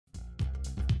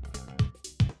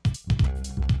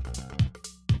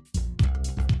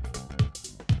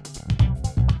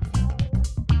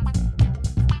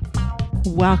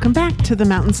Welcome back to The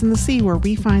Mountains and the Sea, where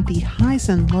we find the highs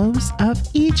and lows of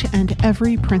each and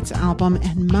every Prince album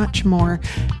and much more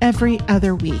every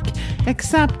other week.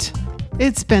 Except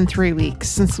it's been 3 weeks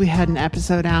since we had an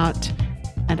episode out,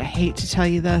 and I hate to tell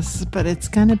you this, but it's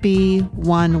gonna be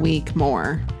 1 week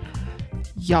more.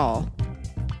 Y'all,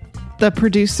 the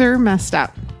producer messed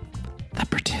up. The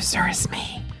producer is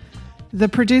me. The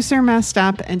producer messed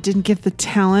up and didn't give the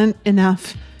talent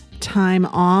enough time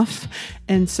off,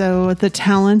 and so the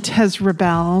talent has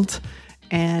rebelled,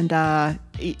 and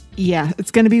it's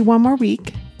going to be 1 more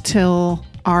week till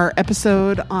our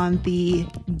episode on the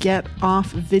Get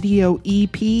Off video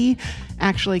EP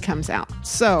actually comes out.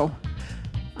 So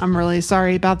I'm really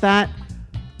sorry about that.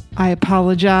 I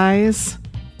apologize.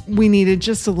 We needed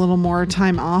just a little more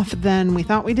time off than we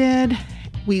thought we did.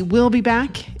 We will be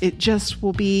back. It just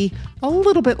will be a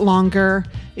little bit longer.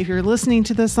 If you're listening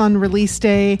to this on release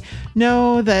day,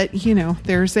 know that,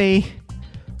 there's a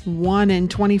 1 in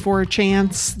 24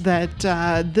 chance that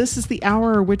this is the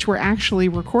hour which we're actually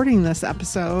recording this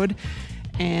episode.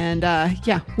 And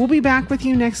we'll be back with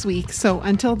you next week. So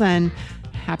until then,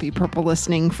 happy purple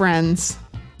listening, friends.